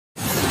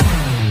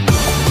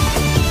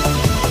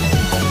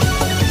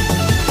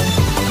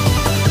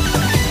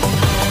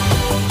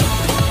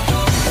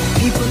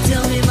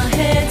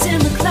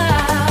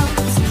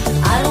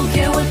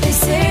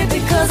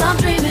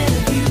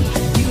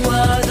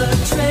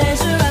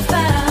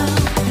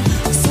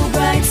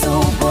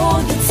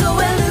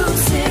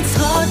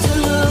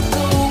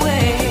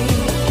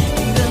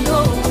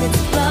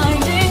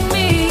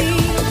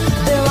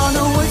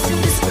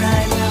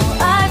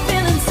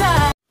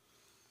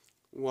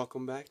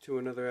to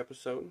another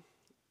episode.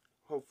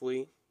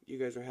 Hopefully, you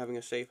guys are having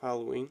a safe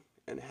Halloween,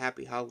 and a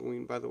happy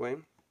Halloween, by the way.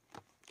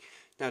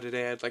 Now,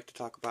 today I'd like to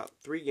talk about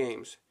 3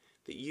 games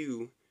that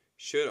you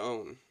should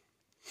own,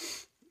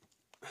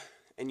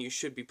 and you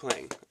should be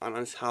playing on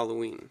this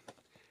Halloween.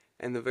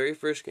 And the very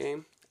first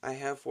game I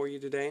have for you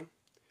today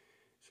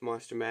is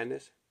Monster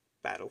Madness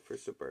Battle for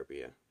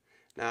Suburbia.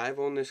 Now, I've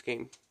owned this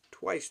game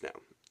twice now,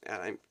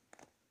 and I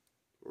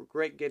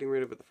regret getting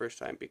rid of it the first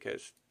time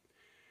because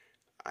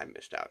I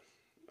missed out.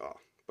 Oh,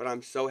 but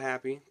I'm so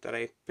happy that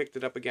I picked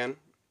it up again.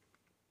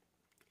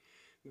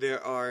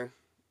 There are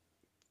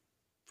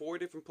 4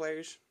 different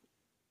players,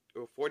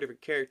 or 4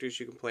 different characters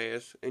you can play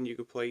as, and you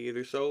can play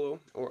either solo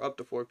or up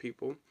to 4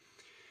 people.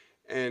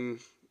 And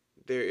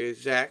there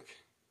is Zach,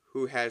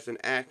 who has an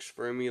axe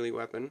for a melee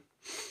weapon.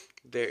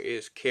 There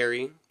is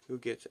Carrie, who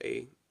gets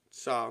a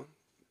saw,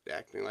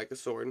 acting like a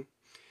sword.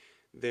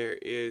 There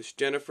is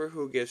Jennifer,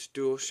 who gets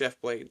dual chef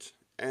blades.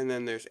 And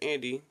then there's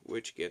Andy,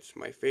 which gets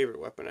my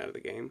favorite weapon out of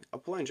the game, a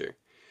plunger.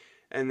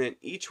 And then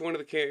each one of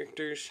the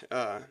characters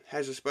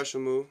has a special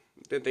move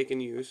that they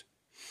can use.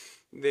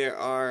 There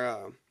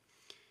are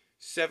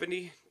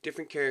 70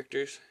 different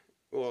characters,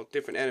 well,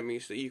 different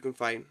enemies that you can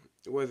fight,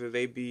 whether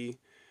they be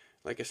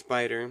like a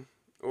spider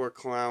or a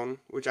clown,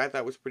 which I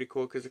thought was pretty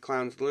cool because the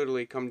clowns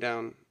literally come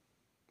down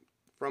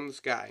from the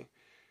sky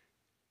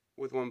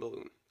with one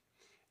balloon.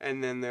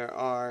 And then there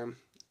are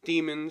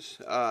demons.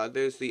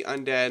 There's the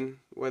undead,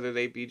 whether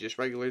they be just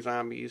regular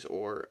zombies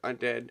or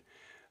undead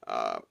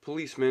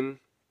policemen.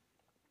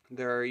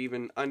 There are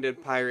even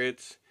undead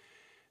pirates.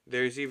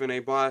 There's even a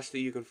boss that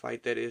you can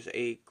fight that is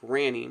a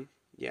granny.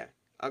 Yeah,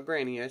 a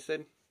granny. I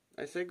said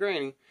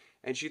granny,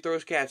 and she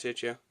throws cats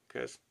at you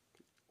because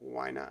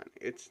why not?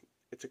 It's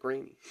a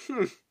granny.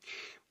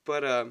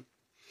 But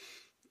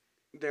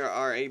there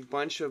are a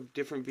bunch of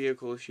different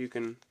vehicles you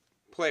can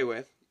play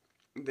with.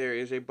 There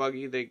is a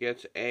buggy that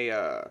gets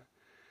a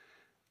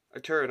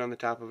turret on the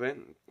top of it.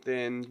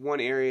 Then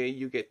one area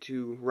you get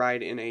to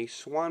ride in a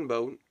swan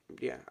boat.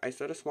 Yeah, I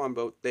said a swan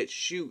boat that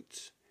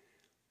shoots,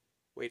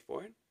 wait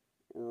for it,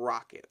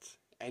 rockets.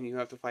 And you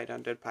have to fight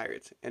undead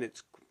pirates. And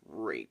it's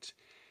great.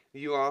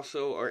 You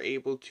also are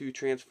able to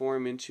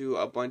transform into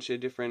a bunch of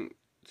different,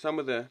 some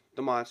of the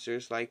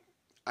monsters. Like,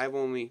 I've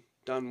only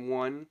done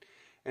one,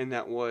 and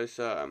that was,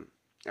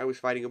 I was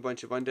fighting a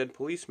bunch of undead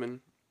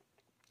policemen,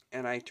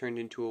 and I turned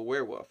into a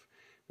werewolf,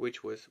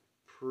 which was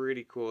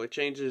pretty cool. It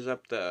changes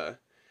up the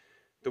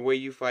way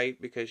you fight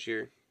because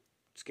your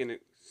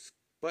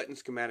button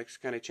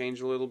schematics kind of change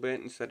a little bit.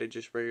 Instead of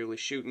just regularly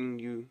shooting,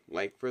 you,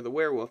 like for the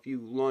werewolf,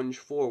 you lunge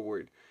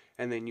forward,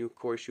 and then of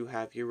course you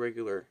have your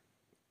regular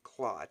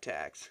claw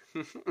attacks.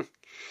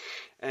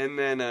 And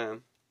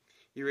then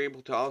you're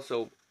able to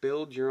also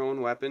build your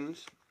own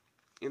weapons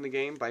in the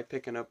game by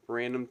picking up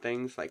random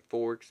things like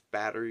forks,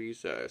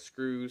 batteries,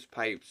 screws,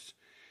 pipes,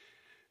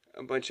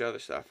 a bunch of other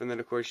stuff. And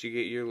then of course you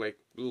get your like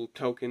little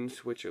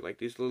tokens, which are like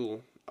these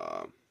little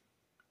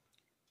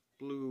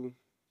blue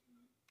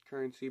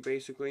currency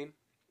basically,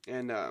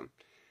 and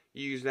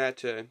you use that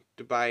to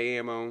buy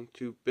ammo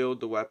to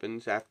build the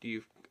weapons after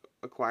you've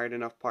acquired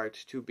enough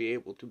parts to be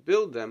able to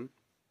build them.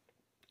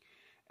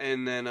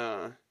 And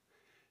then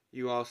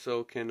you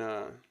also can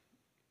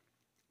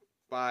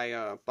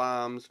buy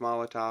bombs,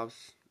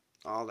 Molotovs,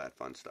 all that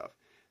fun stuff.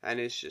 And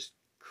it's just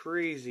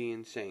crazy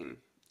insane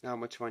how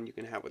much fun you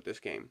can have with this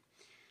game.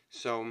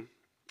 So,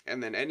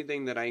 and then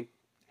anything that I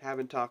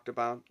haven't talked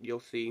about, you'll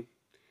see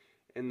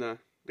in the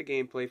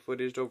gameplay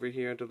footage over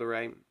here to the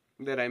right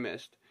that I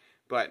missed.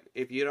 But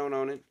if you don't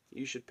own it,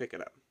 you should pick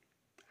it up.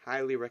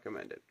 Highly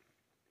recommend it.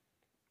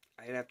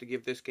 I'd have to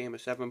give this game a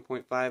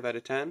 7.5 out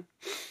of 10.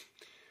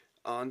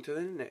 On to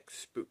the next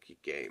spooky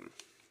game.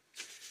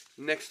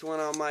 Next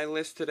one on my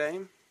list today,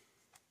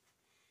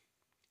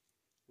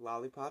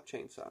 Lollipop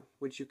Chainsaw,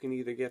 which you can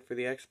either get for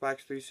the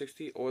Xbox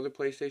 360 or the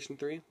PlayStation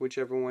 3,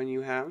 whichever one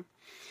you have.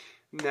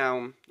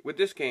 Now, with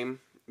this game,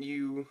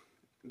 you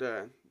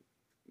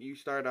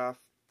start off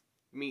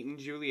meeting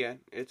Juliet.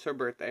 It's her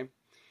birthday,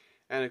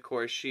 and of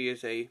course she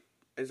is a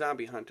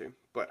zombie hunter.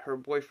 But her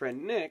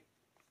boyfriend Nick,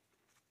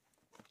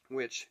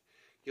 which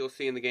you'll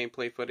see in the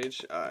gameplay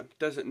footage,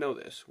 doesn't know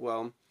this.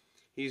 Well,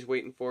 he's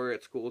waiting for her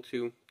at school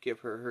to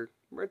give her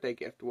birthday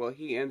gift. Well,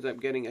 he ends up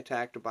getting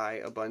attacked by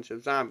a bunch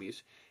of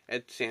zombies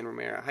at San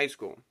Romero High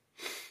School,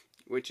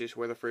 which is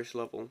where the first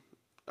level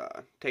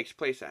takes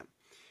place at.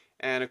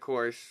 And of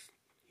course,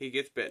 he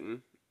gets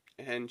bitten,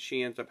 and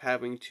she ends up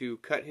having to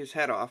cut his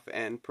head off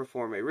and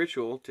perform a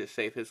ritual to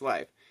save his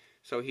life.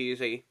 So he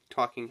is a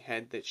talking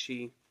head that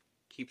she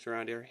keeps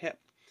around her hip.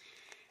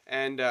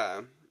 And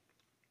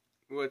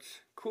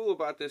what's cool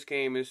about this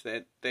game is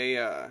that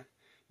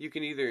you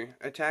can either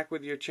attack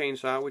with your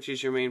chainsaw, which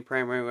is your main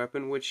primary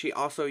weapon, which she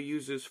also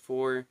uses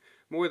for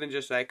more than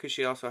just that, because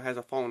she also has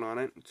a phone on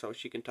it, so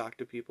she can talk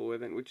to people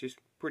with it, which is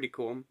pretty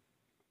cool.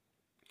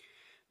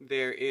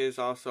 There is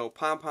also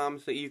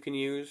pom-poms that you can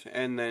use,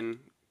 and then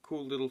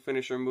cool little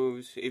finisher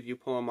moves, if you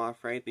pull them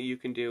off right, that you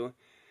can do.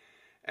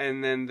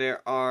 And then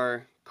there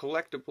are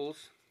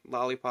collectibles,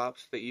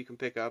 lollipops, that you can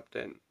pick up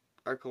that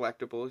are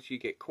collectibles. You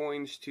get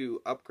coins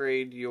to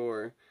upgrade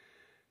your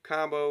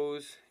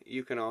combos.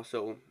 You can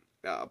also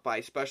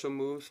buy special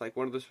moves. Like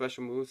one of the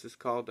special moves is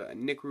called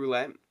Nick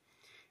Roulette.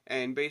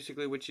 And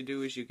basically what you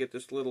do is you get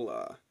this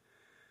little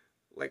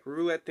like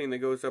roulette thing that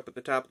goes up at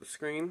the top of the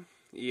screen.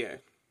 Yeah,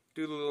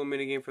 do the little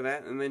minigame for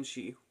that. And then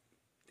she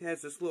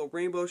has this little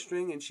rainbow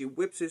string and she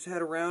whips his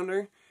head around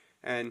her.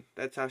 And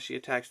that's how she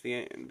attacks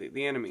the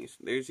enemies.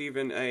 There's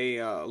even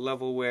a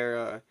level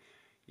where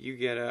you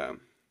get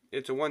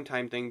it's a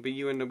one-time thing, but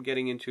you end up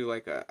getting into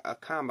like a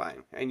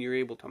combine, and you're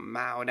able to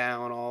mow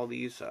down all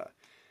these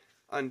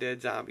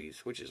undead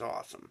zombies, which is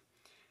awesome.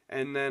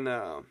 And then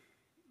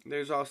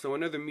there's also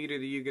another meter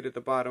that you get at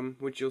the bottom,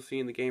 which you'll see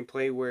in the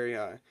gameplay,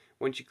 where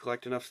once you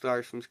collect enough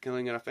stars from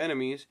killing enough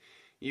enemies,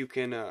 you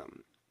can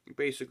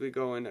basically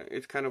go in.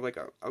 It's kind of like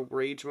a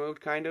rage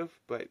mode, kind of,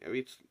 but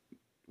it's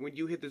when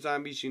you hit the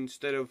zombies, you,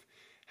 instead of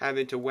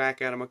having to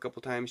whack at them a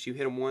couple times, you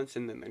hit them once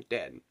and then they're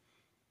dead.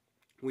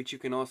 Which you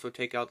can also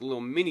take out the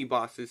little mini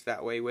bosses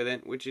that way with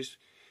it, which is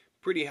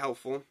pretty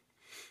helpful.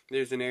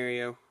 There's an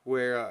area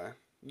where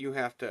you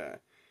have to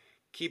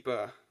keep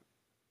a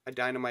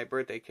dynamite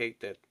birthday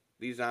cake that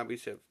these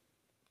zombies have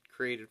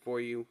created for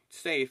you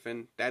safe,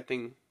 and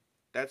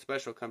that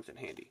special comes in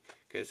handy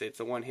because it's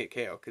a one-hit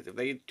KO. Because if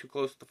they get too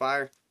close to the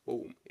fire,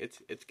 boom,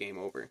 it's game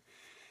over.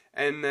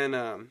 And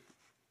then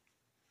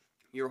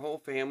your whole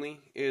family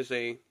is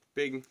a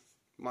big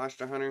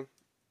Monster Hunter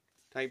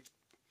type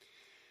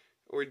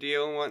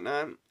ordeal and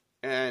whatnot,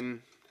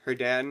 and her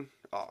dad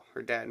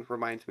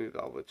reminds me of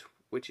Velvet,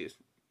 which is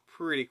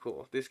pretty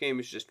cool. This game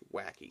is just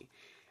wacky,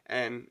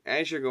 and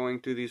as you're going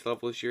through these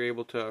levels, you're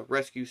able to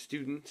rescue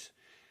students,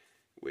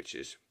 which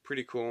is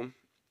pretty cool.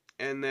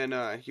 And then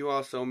you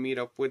also meet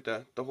up with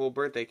the whole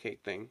birthday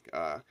cake thing.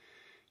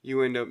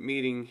 You end up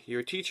meeting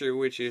your teacher,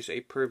 which is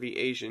a pervy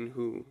Asian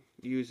who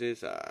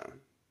uses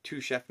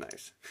 2 chef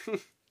knives.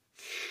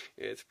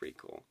 It's pretty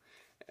cool.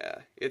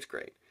 It's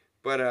great.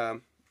 But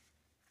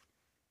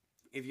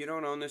if you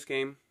don't own this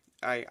game,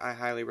 I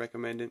highly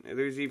recommend it.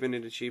 There's even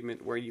an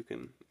achievement where you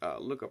can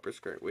look up her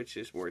skirt, which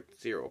is worth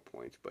 0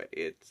 points, but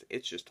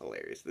it's just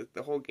hilarious.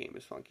 The whole game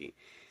is funky.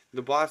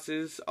 The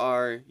bosses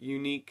are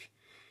unique.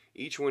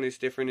 Each one is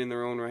different in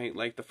their own right.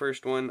 Like the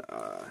first one,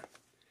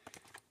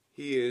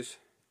 he is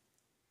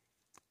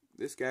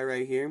this guy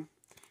right here,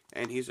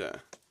 and he's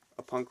a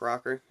punk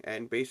rocker,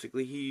 and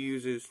basically he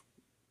uses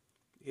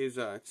his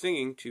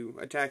singing to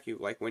attack you.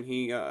 Like when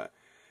he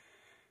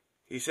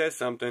says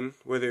something,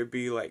 whether it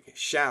be like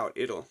shout,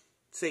 it'll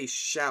say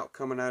shout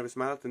coming out of his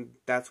mouth, and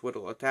that's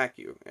what'll attack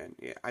you. And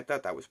yeah, I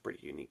thought that was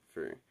pretty unique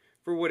for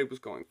what it was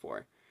going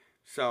for.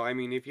 So I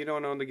mean, if you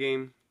don't own the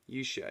game,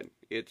 you should.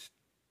 It's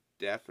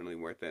definitely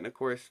worth it. And of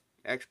course,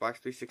 Xbox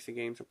 360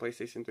 games and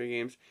PlayStation 3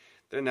 games,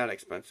 they're not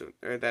expensive.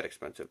 They're that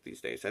expensive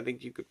these days. I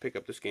think you could pick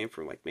up this game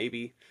for like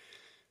maybe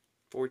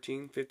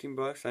 14, 15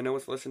 bucks. I know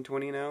it's less than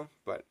 20 now,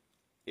 but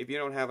if you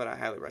don't have it, I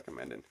highly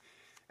recommend it.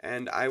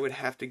 And I would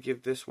have to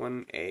give this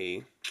one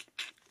an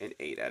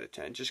 8 out of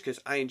 10, just because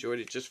I enjoyed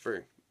it just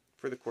for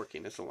the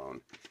quirkiness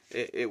alone.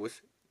 It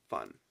was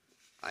fun.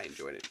 I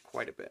enjoyed it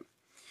quite a bit.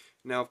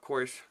 Now, of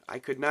course, I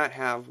could not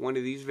have one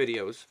of these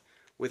videos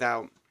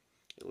without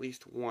at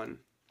least one,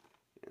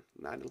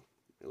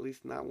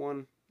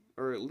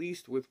 or at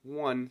least with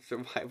one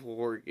survival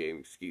horror game,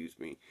 excuse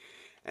me.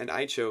 And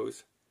I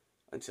chose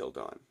Until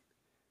Dawn.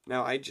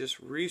 Now, I just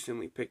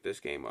recently picked this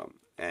game up,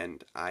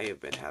 and I have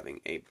been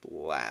having a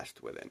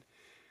blast with it.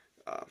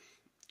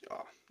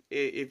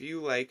 If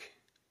you like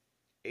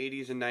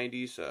 80s and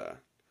 90s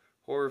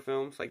horror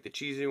films, like the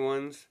cheesy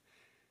ones,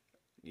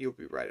 you'll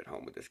be right at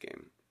home with this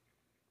game.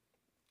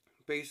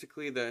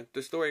 Basically, the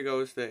story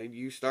goes that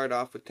you start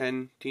off with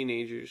 10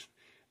 teenagers.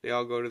 They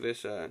all go to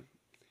this,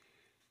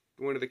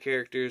 one of the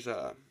characters'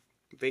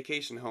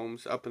 vacation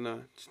homes up in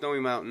the snowy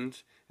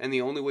mountains, and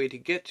the only way to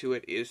get to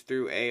it is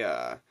through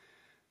a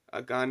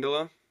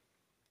gondola.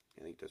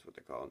 I think that's what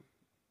they're called.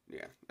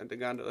 Yeah, the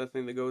gondola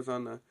thing that goes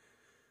on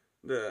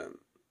the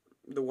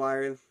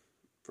wire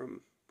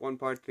from one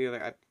part to the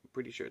other. I'm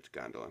pretty sure it's a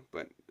gondola,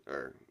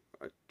 or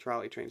a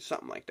trolley train,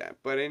 something like that.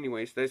 But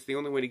anyways, that's the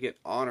only way to get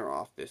on or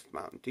off this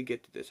mountain, to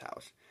get to this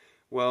house.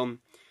 Well,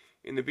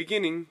 in the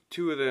beginning,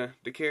 2 of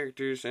the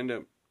characters end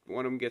up,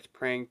 one of them gets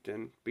pranked,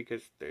 and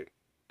because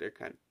they're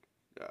kind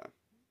of,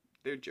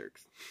 they're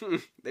jerks.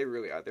 They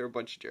really are. They're a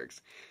bunch of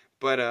jerks.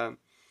 But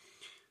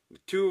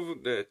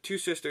the two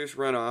sisters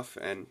run off,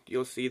 and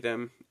you'll see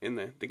them in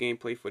the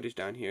gameplay footage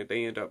down here.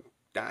 They end up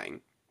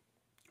dying.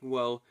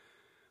 Well,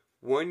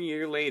 1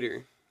 year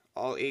later,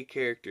 all 8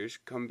 characters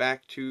come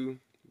back to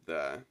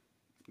the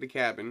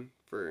cabin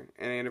for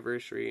an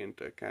anniversary and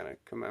to kind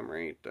of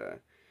commemorate the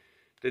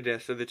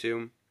deaths of the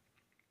 2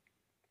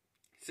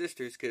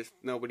 sisters, because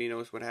nobody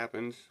knows what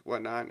happens,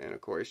 whatnot, and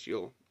of course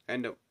you'll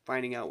end up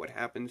finding out what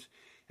happens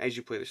as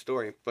you play the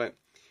story. But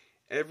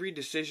every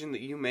decision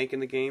that you make in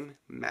the game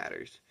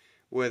matters,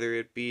 whether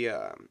it be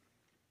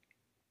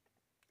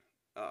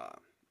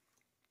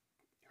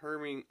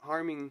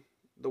harming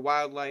the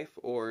wildlife,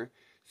 or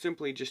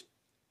simply just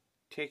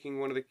taking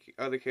one of the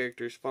other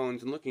characters'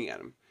 phones and looking at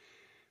them.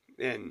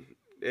 and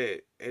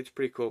it's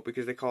pretty cool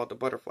because they call it the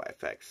butterfly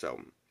effect.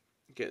 So,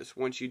 because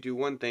once you do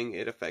one thing,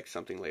 it affects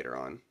something later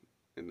on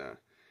in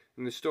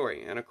the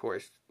story. And of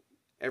course,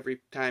 every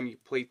time you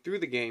play through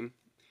the game,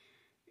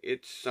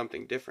 it's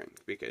something different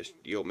because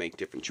you'll make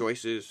different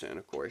choices, and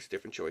of course,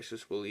 different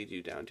choices will lead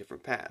you down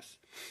different paths,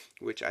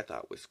 which I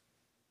thought was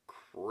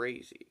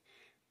crazy.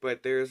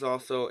 But there's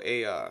also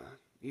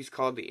he's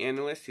called the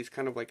analyst. He's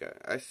kind of like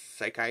a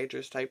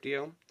psychiatrist type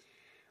deal.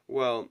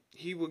 Well,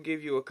 he will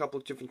give you a couple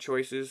of different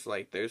choices.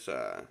 Like there's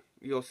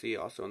you'll see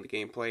also in the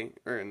gameplay,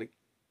 or in the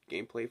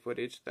gameplay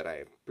footage that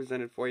I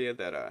presented for you,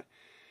 that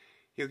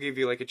he'll give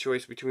you like a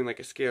choice between like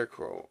a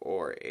scarecrow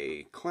or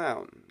a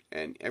clown,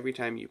 and every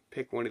time you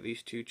pick one of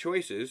these two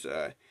choices,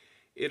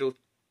 it'll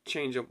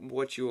change up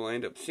what you will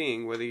end up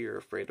seeing, whether you're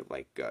afraid of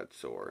like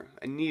guts or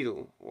a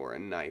needle or a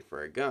knife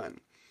or a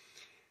gun.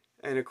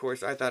 And of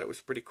course, I thought it was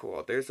pretty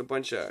cool. There's a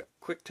bunch of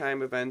quick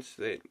time events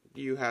that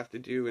you have to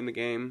do in the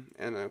game,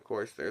 and of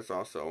course, there's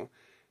also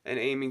an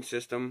aiming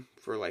system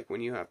for like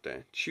when you have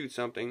to shoot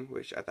something,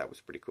 which I thought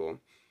was pretty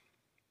cool.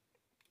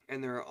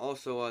 And there are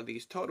also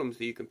these totems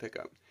that you can pick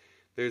up.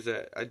 There's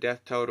a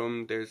death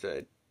totem, there's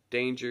a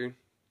danger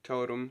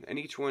totem, and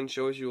each one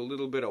shows you a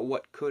little bit of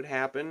what could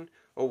happen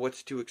or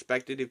what's to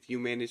expected if you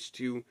manage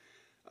to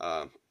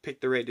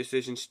pick the right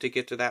decisions to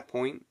get to that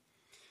point,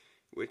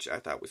 which I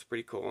thought was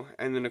pretty cool.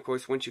 And then, of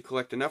course, once you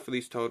collect enough of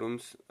these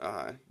totems,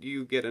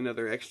 you get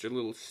another extra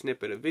little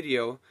snippet of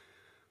video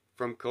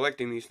from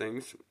collecting these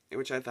things,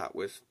 which I thought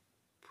was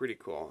pretty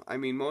cool. I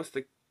mean, most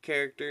of the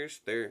characters,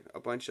 they're a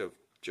bunch of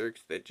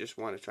jerks that just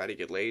want to try to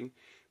get laid,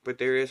 but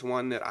there is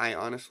one that I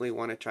honestly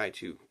want to try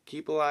to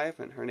keep alive,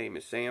 and her name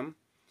is Sam.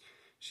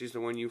 She's the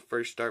one you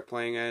first start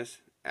playing as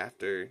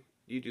after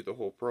you do the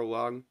whole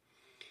prologue.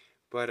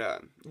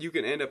 But you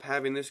can end up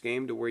having this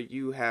game to where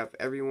you have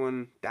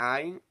everyone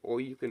die, or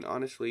you can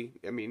honestly,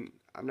 I mean,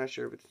 I'm not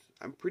sure if it's,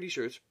 I'm pretty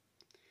sure it's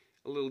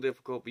a little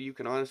difficult, but you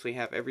can honestly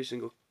have every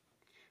single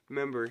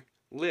member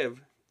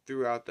live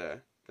throughout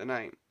the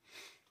night,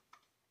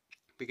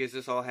 because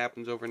this all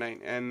happens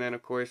overnight. And then,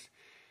 of course,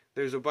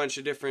 there's a bunch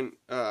of different,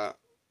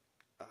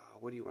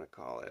 what do you want to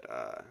call it,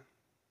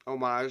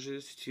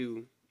 homages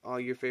to all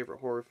your favorite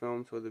horror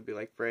films, whether it be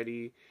like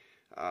Freddy,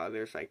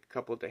 there's like a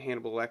couple of the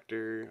Hannibal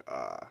Lecter,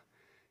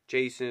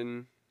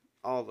 Jason,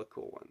 all the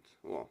cool ones,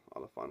 well,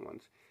 all the fun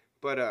ones.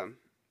 But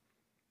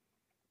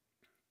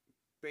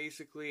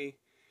basically,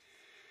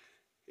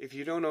 if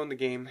you don't own the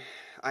game,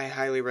 I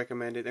highly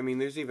recommend it. I mean,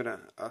 there's even a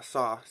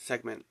Saw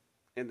segment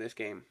in this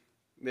game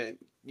that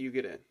you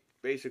get to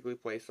basically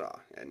play Saw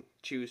and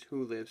choose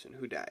who lives and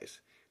who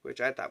dies,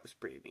 which I thought was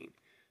pretty neat.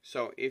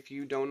 So if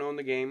you don't own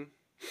the game,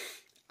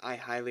 I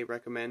highly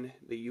recommend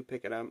that you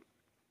pick it up,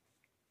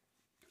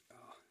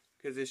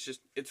 because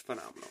it's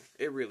phenomenal.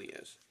 It really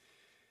is.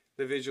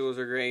 The visuals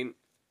are great,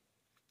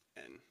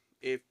 and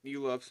if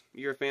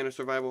you're a fan of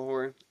survival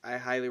horror, I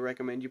highly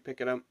recommend you pick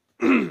it up.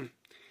 And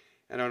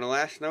on a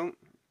last note,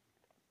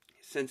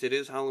 since it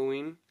is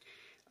Halloween,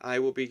 I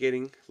will be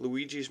getting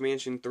Luigi's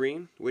Mansion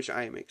 3, which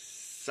I am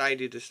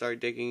excited to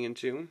start digging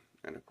into.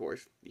 And of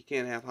course, you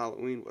can't have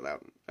Halloween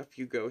without a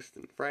few ghosts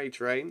and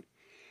frights, right?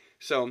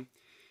 So,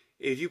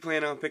 if you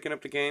plan on picking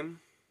up the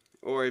game,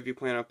 or if you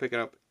plan on picking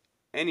up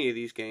any of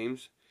these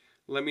games,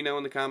 let me know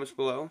in the comments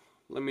below.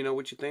 Let me know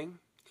what you think.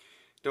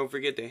 Don't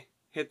forget to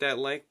hit that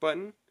like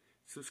button,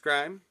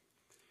 subscribe.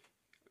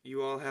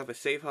 You all have a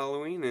safe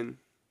Halloween, and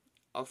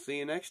I'll see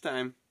you next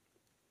time.